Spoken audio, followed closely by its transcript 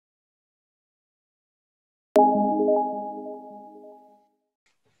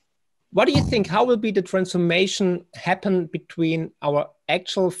what do you think? How will be the transformation happen between our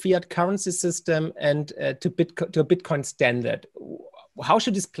actual fiat currency system and to a Bitcoin standard? How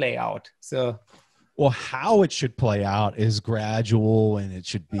should this play out? So, well, how it should play out is gradual, and it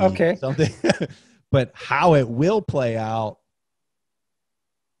should be something. But how it will play out,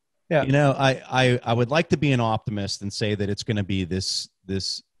 you know, I would like to be an optimist and say that it's going to be this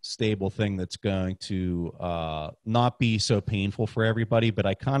stable thing that's going to not be so painful for everybody, but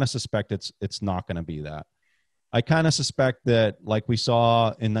I kind of suspect it's not going to be that. I kind of suspect that, like we saw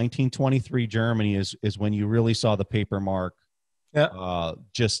in 1923 Germany, is when you really saw the paper mark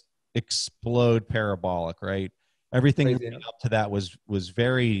just explode parabolic, right? Everything leading up to that was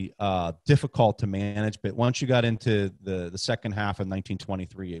very difficult to manage, but once you got into the second half of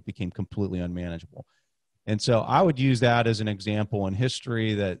 1923, it became completely unmanageable. And so I would use that as an example in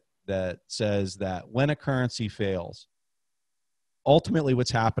history that says that when a currency fails, ultimately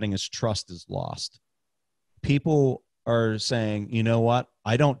what's happening is trust is lost. People are saying, you know what?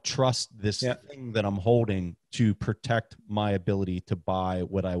 I don't trust this thing that I'm holding to protect my ability to buy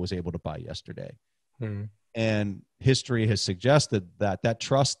what I was able to buy yesterday. And history has suggested that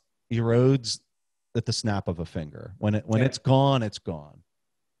trust erodes at the snap of a finger. When it's gone, it's gone.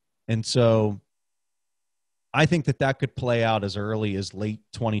 And so I think that could play out as early as late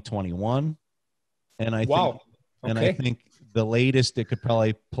 2021. And I think the latest it could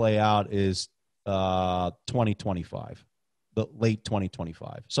probably play out is 2025, the late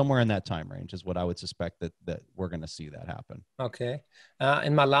 2025, somewhere in that time range is what I would suspect that we're going to see that happen. Okay.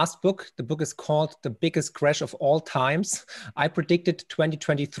 In my last book, the book is called The Biggest Crash of All Times. I predicted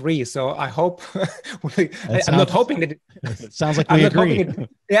 2023. So I hope, I'm not hoping that it sounds like we agree.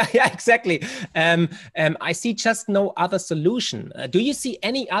 Yeah, exactly. I see just no other solution. Do you see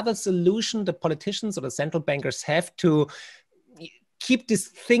any other solution the politicians or the central bankers have to keep this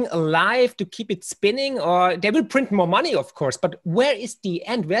thing alive, to keep it spinning? Or they will print more money, of course, but where is the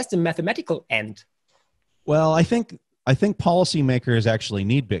end? Where's the mathematical end? Well, I think policymakers actually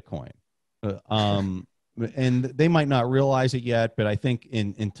need Bitcoin. And they might not realize it yet, but I think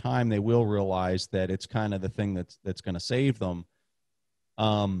in time they will realize that it's kind of the thing that's going to save them.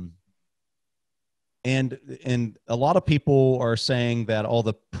 And a lot of people are saying that all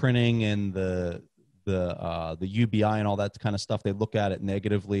the printing and the UBI and all that kind of stuff, they look at it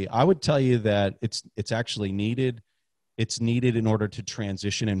negatively. I would tell you that it's actually needed. It's needed in order to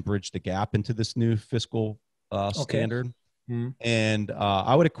transition and bridge the gap into this new fiscal standard. And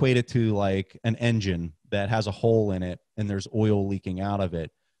I would equate it to like an engine that has a hole in it and there's oil leaking out of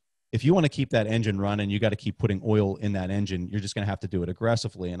it. If you want to keep that engine running, you got to keep putting oil in that engine. You're just going to have to do it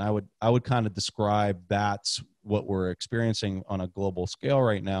aggressively. And I would kind of describe that's what we're experiencing on a global scale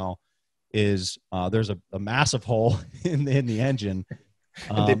right now. Is there's a massive hole in the engine,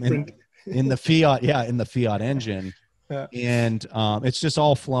 in the fiat engine, and it's just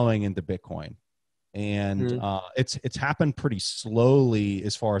all flowing into Bitcoin, and it's happened pretty slowly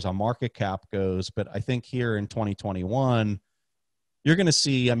as far as our market cap goes. But I think here in 2021, you're going to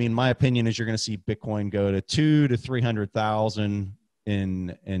see. I mean, my opinion is you're going to see Bitcoin go to 200,000 to 300,000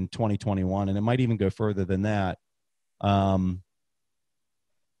 in 2021, and it might even go further than that.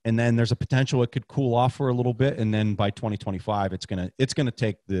 And then there's a potential it could cool off for a little bit, and then by 2025, it's gonna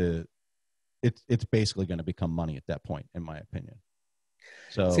take it's basically going to become money at that point, in my opinion.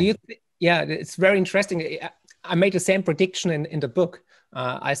 So it's very interesting. I made the same prediction in the book.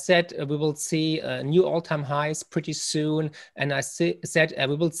 I said we will see new all-time highs pretty soon, and I said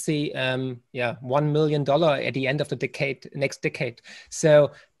we will see $1 million at the end of the next decade.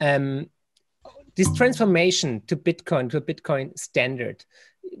 So this transformation to a Bitcoin standard.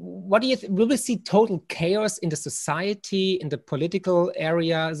 What do you think? Will we see total chaos in the society, in the political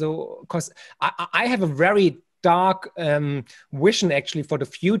area? So, because I have a very dark vision actually for the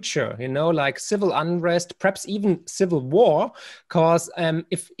future, like civil unrest, perhaps even civil war. Because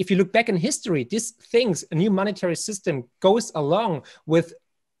if you look back in history, these things, a new monetary system goes along with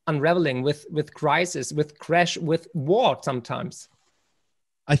unraveling, with crisis, with crash, with war sometimes.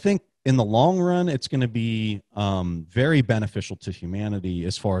 I think in the long run, it's going to be very beneficial to humanity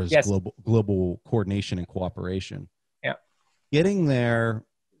as far as global coordination and cooperation. Yeah, getting there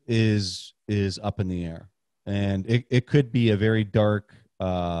is up in the air, and it could be a very dark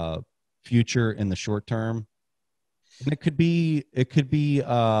future in the short term. And it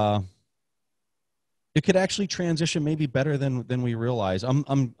could actually transition maybe better than we realize.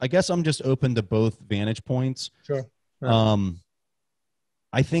 I guess I'm just open to both vantage points. Sure. Yeah.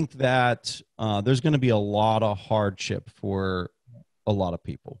 I think that there's going to be a lot of hardship for a lot of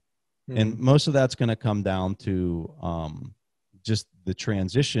people. And most of that's going to come down to just the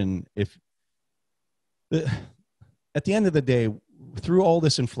transition. At the end of the day, through all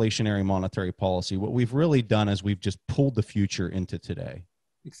this inflationary monetary policy, what we've really done is we've just pulled the future into today.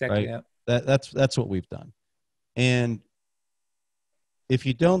 Exactly. Right? Yeah. That's what we've done. And if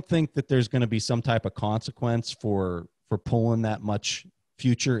you don't think that there's going to be some type of consequence for pulling that much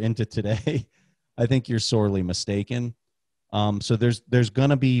future into today, I think you're sorely mistaken. So there's going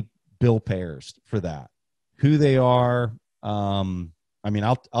to be bill payers for that. Who they are, I mean,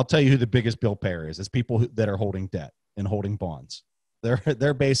 I'll tell you who the biggest bill payer is. It's people that are holding debt and holding bonds.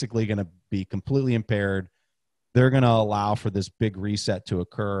 They're basically going to be completely impaired. They're going to allow for this big reset to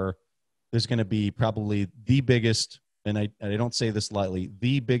occur. There's going to be probably the biggest, and I don't say this lightly,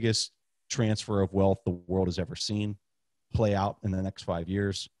 the biggest transfer of wealth the world has ever seen play out in the next 5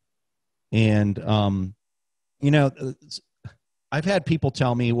 years. And, you know, I've had people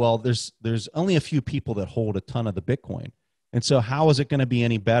tell me, well, there's only a few people that hold a ton of the Bitcoin. And so how is it going to be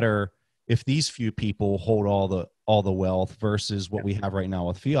any better if these few people hold all the wealth versus what we have right now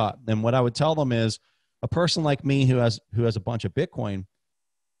with fiat? And what I would tell them is, a person like me who has a bunch of Bitcoin,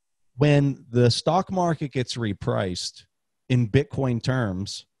 when the stock market gets repriced in Bitcoin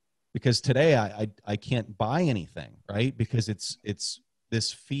terms, because today I can't buy anything, right? Because it's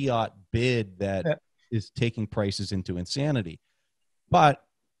this fiat bid that is taking prices into insanity. But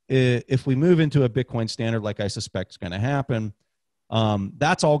if we move into a Bitcoin standard, like I suspect is going to happen,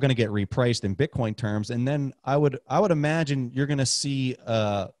 that's all going to get repriced in Bitcoin terms. And then I would imagine you're going to see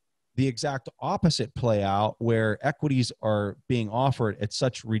the exact opposite play out, where equities are being offered at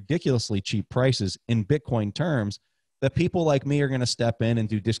such ridiculously cheap prices in Bitcoin terms that people like me are going to step in and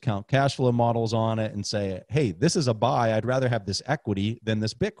do discount cash flow models on it and say, hey, this is a buy. I'd rather have this equity than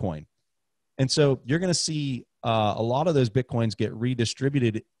this Bitcoin. And so you're going to see a lot of those Bitcoins get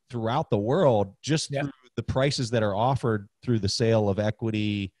redistributed throughout the world just through the prices that are offered through the sale of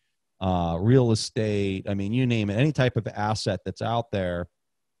equity, real estate. I mean, you name it, any type of asset that's out there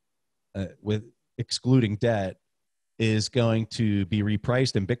with excluding debt is going to be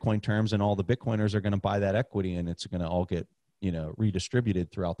repriced in Bitcoin terms, and all the Bitcoiners are going to buy that equity, and it's going to all get, you know,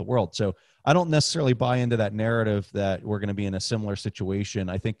 redistributed throughout the world. So I don't necessarily buy into that narrative that we're going to be in a similar situation.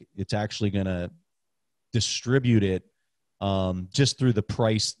 I think it's actually going to distribute it just through the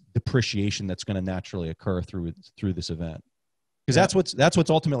price depreciation that's going to naturally occur through this event. Because that's what's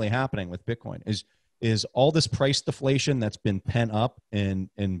ultimately happening with Bitcoin is all this price deflation that's been pent up and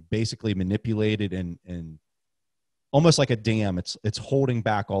basically manipulated and almost like a dam. It's holding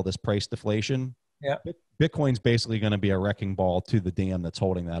back all this price deflation. Yeah. Bitcoin's basically going to be a wrecking ball to the dam that's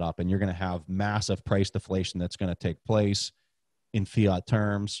holding that up. And you're going to have massive price deflation that's going to take place in fiat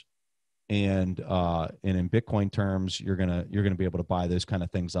terms. And in Bitcoin terms, you're gonna be able to buy those kind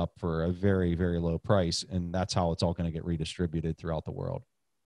of things up for a very, very low price. And that's how it's all going to get redistributed throughout the world.